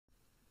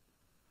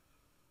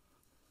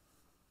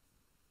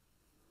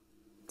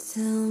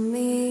Tell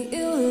me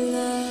you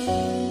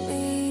love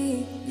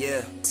me.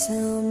 Yeah.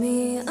 Tell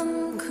me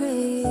I'm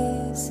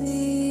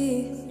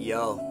crazy.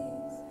 Yo.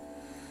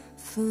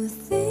 For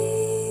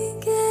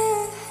thinking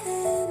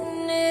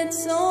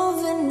it's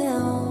over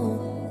now.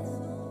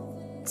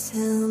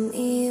 Tell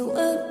me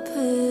we're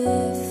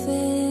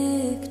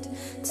perfect.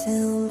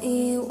 Tell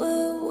me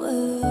we're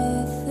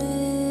worth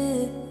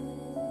it.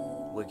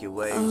 Wicked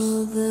ways.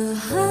 All the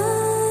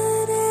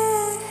heartache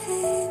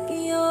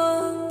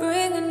you're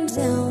bringing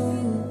down.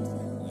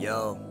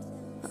 Yo.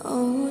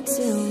 Oh,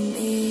 tell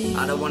me.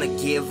 I don't wanna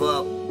give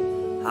up.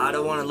 I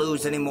don't wanna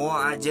lose anymore.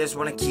 I just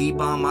wanna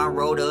keep on my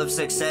road of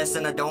success.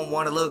 And I don't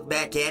wanna look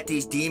back at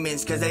these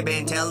demons, cause they've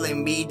been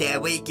telling me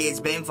that wicked's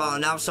been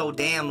falling off so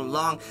damn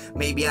long.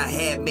 Maybe I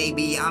have,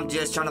 maybe I'm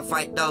just trying to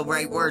fight the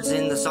right words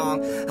in the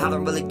song. I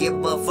don't really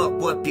give a fuck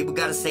what people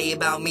gotta say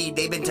about me.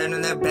 They've been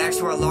turning their backs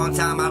for a long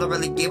time. I don't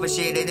really give a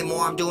shit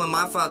anymore. I'm doing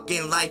my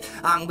fucking life.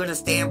 I'm gonna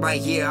stand right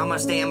here. I'm gonna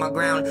stand my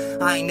ground.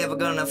 I ain't never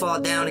gonna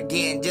fall down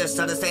again. Just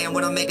understand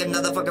when I make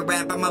another fucking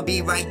rap, I'ma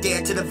be right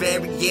there to the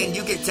very end.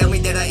 You can tell me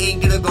that I ain't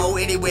gonna go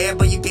anywhere,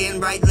 but you can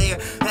right there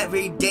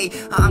every day.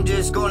 I'm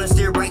just gonna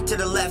steer right to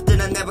the left,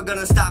 and I'm never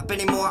gonna stop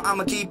anymore.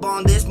 I'ma keep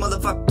on this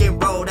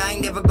motherfucking road. I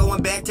ain't never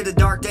going back to the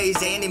dark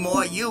days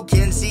anymore. You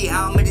can see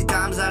how many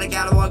times I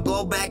gotta wanna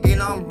go back,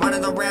 and I'm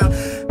running around,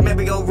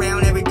 maybe go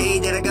round every day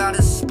that I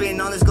gotta spin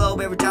on this globe.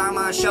 Every time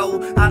I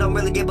show, I don't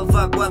really give a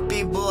fuck what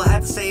people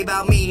have to say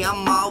about me.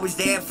 I'm always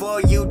there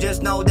for you.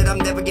 Just know that I'm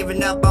never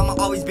giving up. I'ma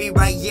always be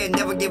right here,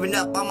 never giving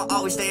up. I'ma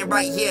always stand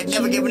right here,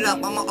 never giving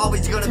up. I'ma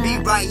always gonna be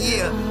right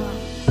here.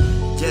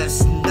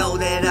 Just know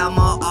that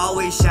I'ma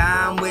always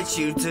shine with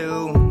you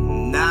too.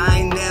 I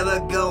ain't never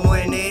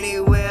going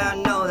anywhere, I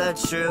know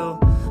that's true.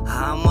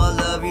 I'ma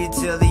love you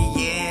till the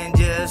end,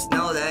 just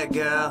know that,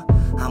 girl.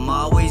 I'm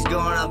always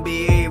gonna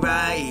be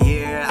right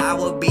here. I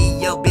will be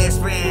your best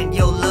friend,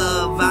 your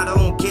love. I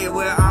don't care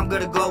where I'm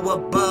gonna go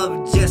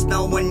above. Just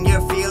know when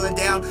you're feeling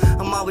down,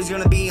 I'm always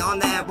gonna be on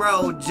that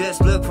road.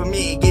 Just look for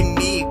me, give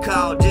me a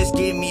call, just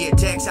give me a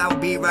text. I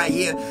will be right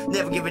here,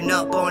 never giving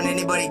up on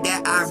anybody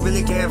that I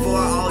really care for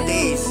all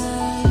days.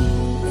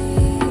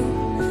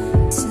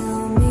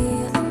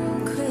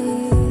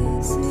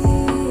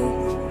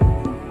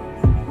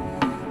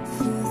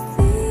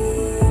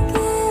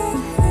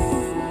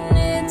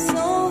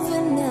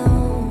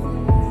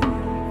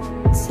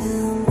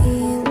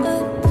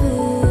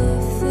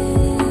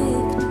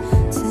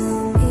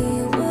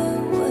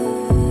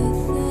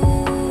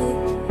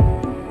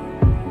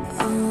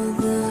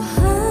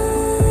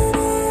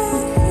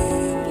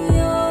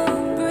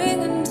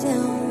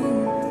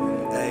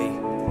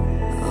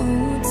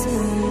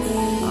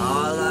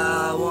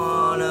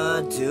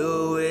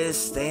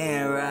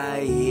 Stand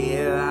right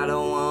here, I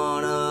don't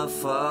wanna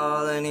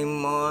fall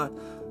anymore.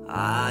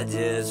 I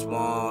just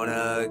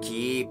wanna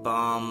keep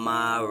on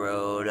my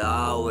road,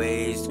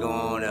 always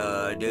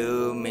gonna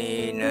do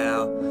me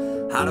now.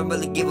 I don't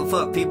really give a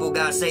fuck, people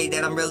gotta say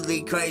that I'm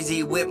really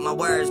crazy with my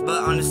words,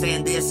 but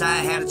understand this, I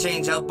had to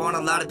change up on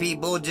a lot of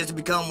people just to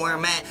become where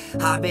I'm at.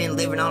 I've been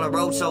living on a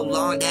road so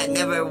long that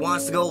never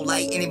wants to go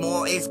light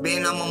anymore. It's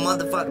been on my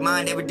motherfucking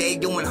mind every day,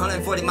 doing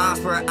 140 miles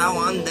per hour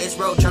on this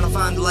road, trying to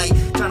find the light,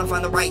 trying to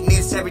find the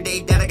rightness every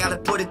day that I gotta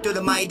put it through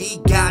the mighty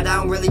God. I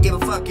don't really give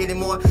a fuck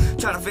anymore,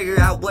 trying to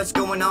figure out what's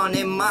going on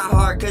in my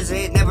heart, cause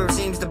it never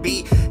seems to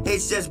beat,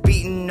 it's just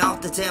beating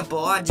off the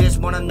tempo. I just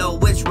wanna know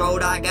which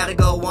road I gotta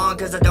go on,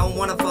 cause I don't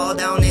wanna fall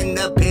down in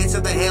the pits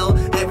of the hell.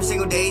 Every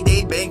single day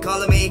they've been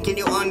calling me, can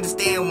you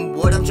understand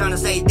what I'm trying to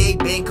say? They've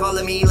been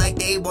calling me like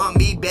they want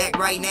me back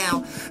right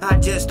now. I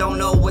just don't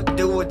know what to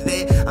do with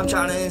it. I'm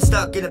trying to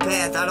stuck in the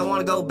path. I don't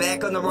wanna go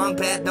back on the wrong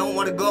path, don't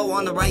wanna go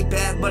on the right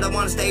path, but I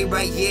wanna stay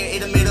right here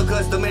in the middle,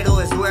 cause the middle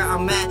is where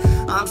I'm at.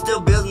 I'm still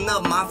building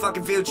up my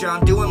fucking future,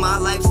 I'm doing my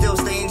life, still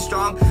staying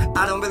strong.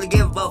 I don't really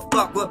give a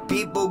fuck what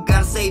people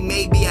gotta say.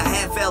 Maybe I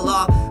have fell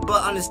off,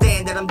 but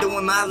understand that I'm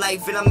doing my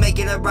life and I'm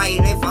making it right.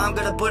 And if I'm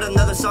gonna put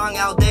another song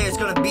out there, it's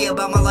gonna be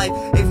about my life.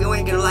 If you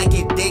ain't gonna like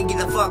it, then get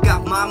the fuck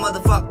off my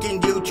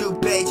motherfucking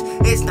YouTube page.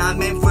 It's not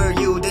meant for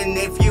you. Then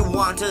if you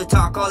want to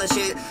talk all that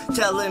shit,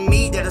 telling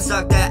me that I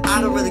suck, that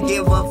I don't really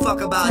give a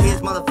fuck about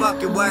his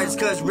motherfucking words,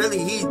 cause really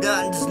he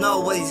doesn't just know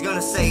what he's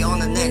gonna say on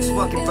the next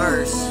fucking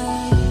verse.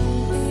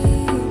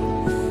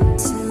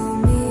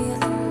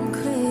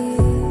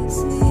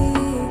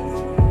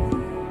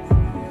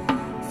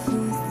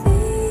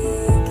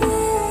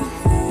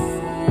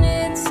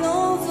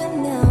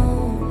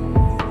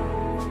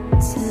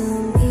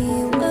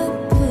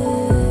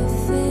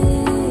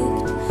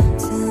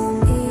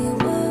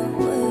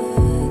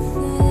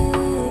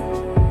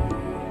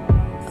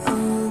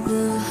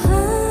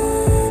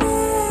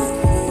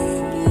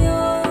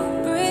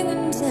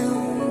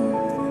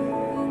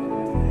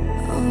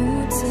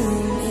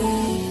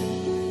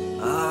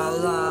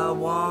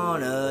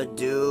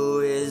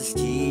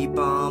 Keep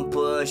on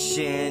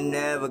pushing,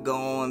 never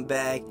going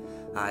back.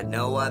 I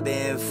know I've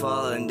been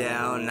falling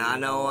down, I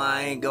know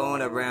I ain't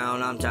going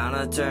around. I'm trying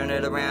to turn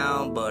it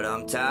around, but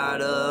I'm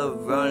tired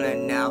of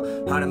running now.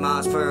 100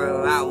 miles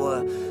per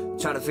hour,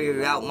 trying to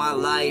figure out my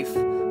life.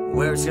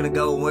 Where it's gonna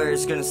go, where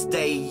it's gonna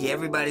stay.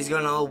 Everybody's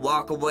gonna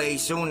walk away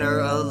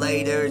sooner or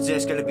later. It's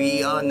just gonna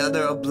be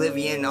another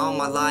oblivion on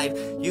my life.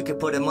 You can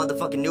put a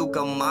motherfucking nuke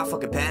on my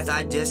fucking path.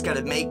 I just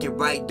gotta make it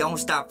right. Don't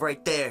stop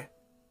right there.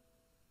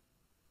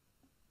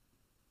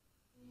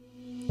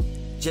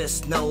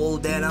 Just know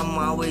that I'm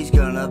always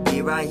gonna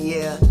be right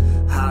here.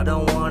 I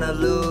don't wanna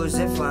lose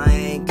if I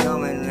ain't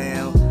coming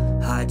now.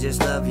 I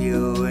just love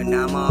you and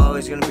I'm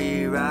always gonna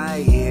be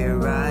right here,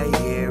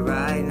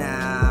 right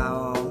now.